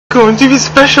Going to be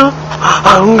special.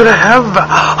 I'm gonna have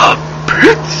a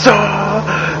pizza.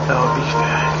 That would be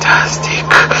fantastic.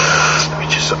 Let me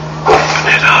just open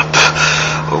it up.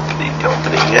 Opening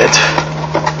it.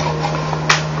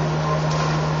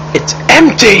 It's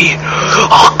empty.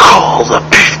 I'll call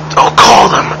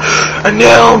them, and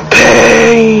they'll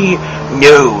pay.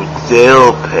 No,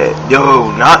 they'll pay. No,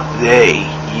 not they.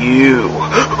 You.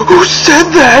 Who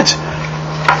said that?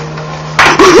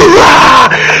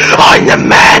 I'm the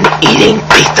man-eating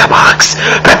pizza box.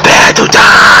 Prepare to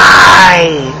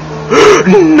die.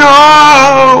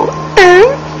 No.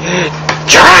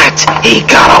 Drat! He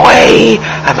got away.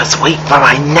 I must wait for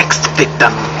my next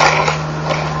victim.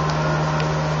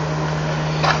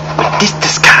 With this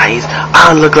disguise,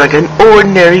 I'll look like an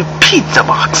ordinary pizza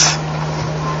box.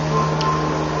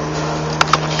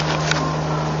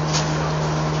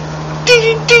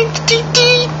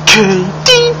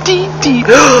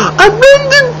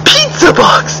 Abandoned pizza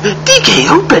box. DK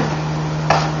open.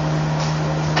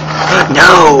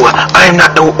 No, I am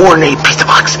not no ordinary pizza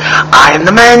box. I am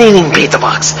the man-eating pizza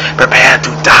box. Prepare to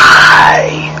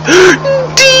die.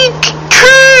 DK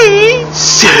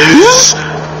says.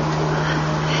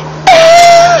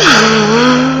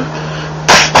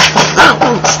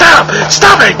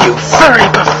 Stop it, you furry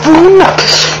buffoon.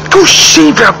 Go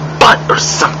shave your butt or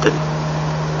something.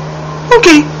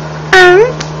 Okay.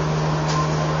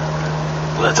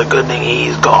 Well, that's a good thing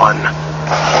he's gone.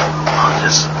 I'll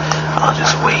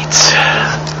just wait.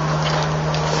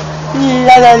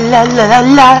 La la la la la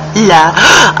la la.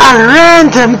 A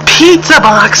random pizza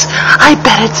box. I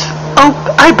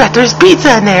bet there's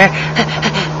pizza in there.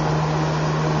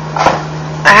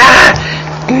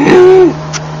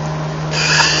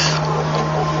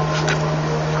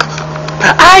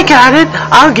 I got it.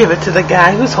 I'll give it to the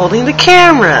guy who's holding the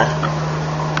camera.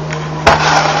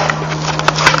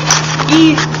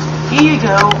 Here you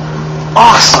go.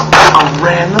 Awesome. A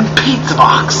random pizza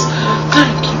box.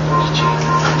 Thank you, Luigi.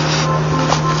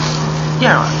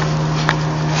 Yeah.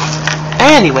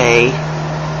 Anyway.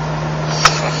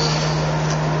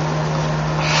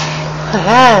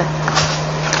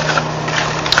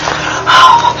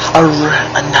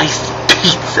 A nice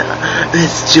pizza.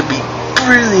 This should be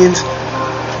brilliant.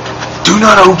 Do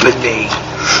not open me.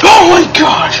 Oh my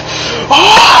gosh.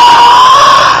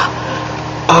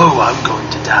 Oh, I'm going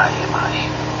to die, am I?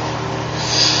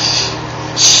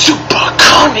 Super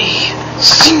Kami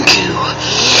Sinku.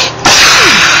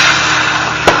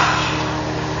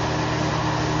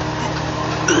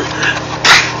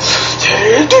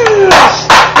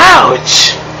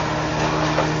 Ouch.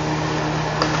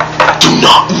 Do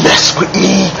not mess with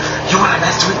me. You wanna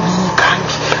mess with me, Punk?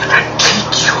 I'll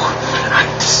kick you. I'll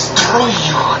destroy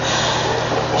you.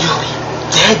 You'll be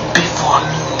dead before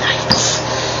midnight.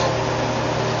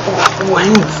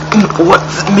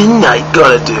 What's midnight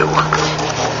gonna do?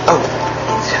 Oh,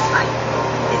 it's just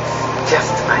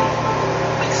my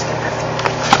Mexican recipe.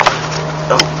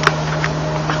 Oh.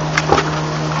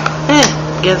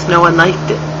 Guess no one liked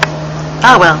it.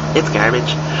 Oh well, it's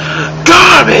garbage.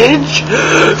 Garbage!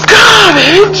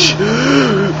 Garbage! Garbage!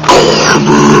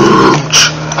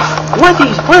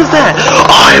 What is that?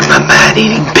 I'm the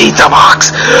man-eating pizza box,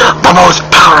 the most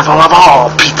powerful of all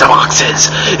pizza boxes,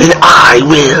 and I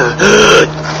will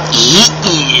eat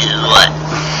you.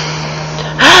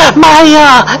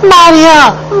 Mario! No,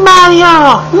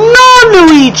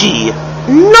 Luigi!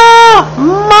 No,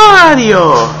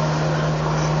 Mario!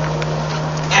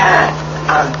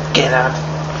 I'll get out.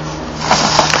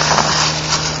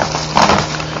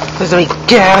 Let me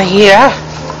get out of here.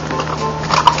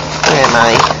 Where am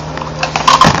I?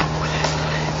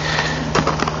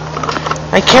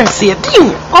 I can't see a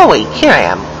thing. Oh wait, here I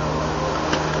am.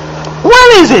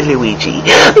 What is it, Luigi?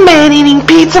 Man-eating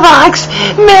pizza box!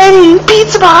 Man-eating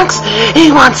pizza box!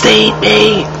 He wants to eat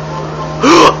me!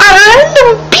 A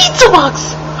random pizza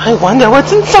box! I wonder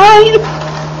what's inside.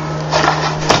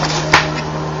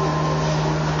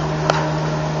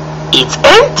 It's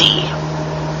empty!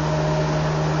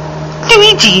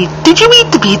 Luigi, did you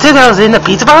eat the pizza that was in the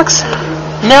pizza box?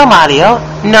 No, Mario.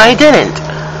 No, I didn't.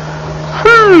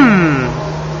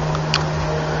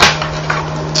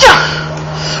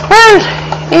 Well,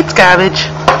 it's garbage.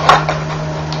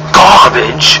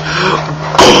 Garbage?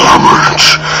 Garbage!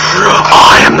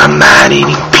 I am the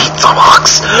man-eating pizza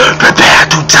box. Prepare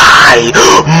to die,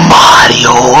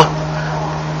 Mario!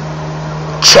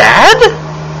 Chad?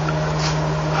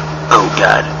 Oh,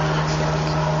 God.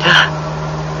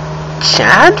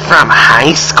 Chad from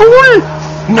high school?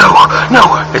 No,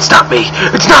 it's not me.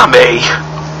 It's not me.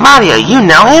 Mario, you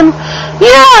know him?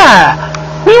 Yeah!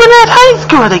 We were at high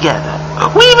school together.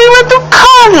 We even went to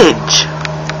college.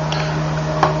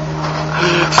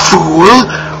 Fool!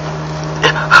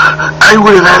 I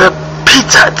would have had a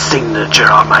Pizza Hut signature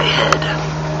on my head.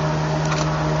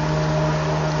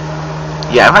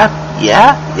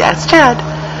 Yeah, it's Chad.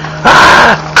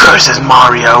 Curses,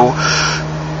 Mario.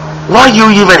 Why are you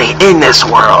even in this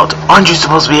world? Aren't you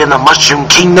supposed to be in the Mushroom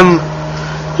Kingdom?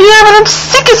 Yeah, but I'm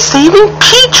sick of saving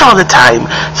Peach all the time,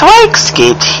 so I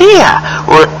escaped here,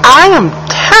 where I am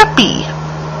happy.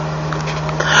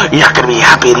 You're not gonna be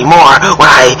happy anymore when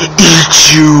I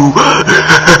eat you.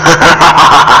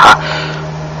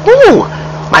 Ooh,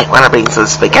 might wanna bring some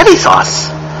spaghetti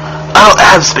sauce. I'll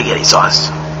have spaghetti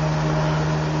sauce.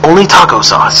 Only taco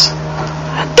sauce.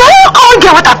 Don't go and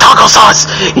get with that taco sauce.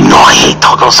 You know I hate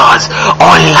taco sauce.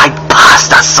 Only like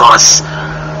pasta sauce.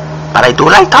 But I do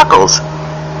like tacos.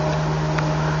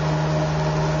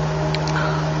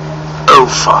 Oh,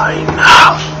 fine.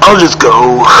 I'll just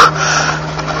go.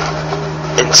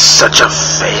 And such a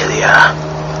failure.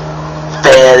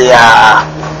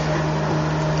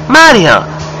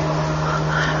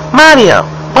 Mario,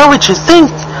 what would you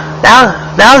think?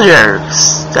 Now your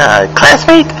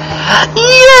classmate?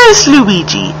 Yes,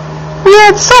 Luigi. We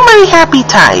had so many happy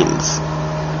times.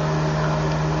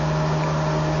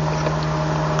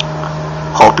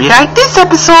 Hope you liked this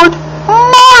episode.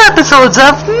 More episodes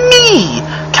of me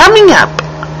coming up.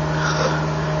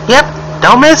 Yep,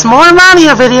 don't miss more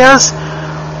Mario videos,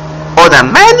 or the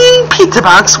maneating pizza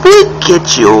box will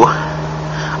get you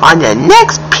on your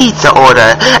next pizza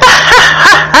order.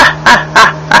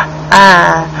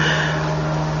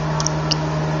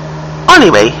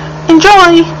 Anyway,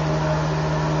 enjoy!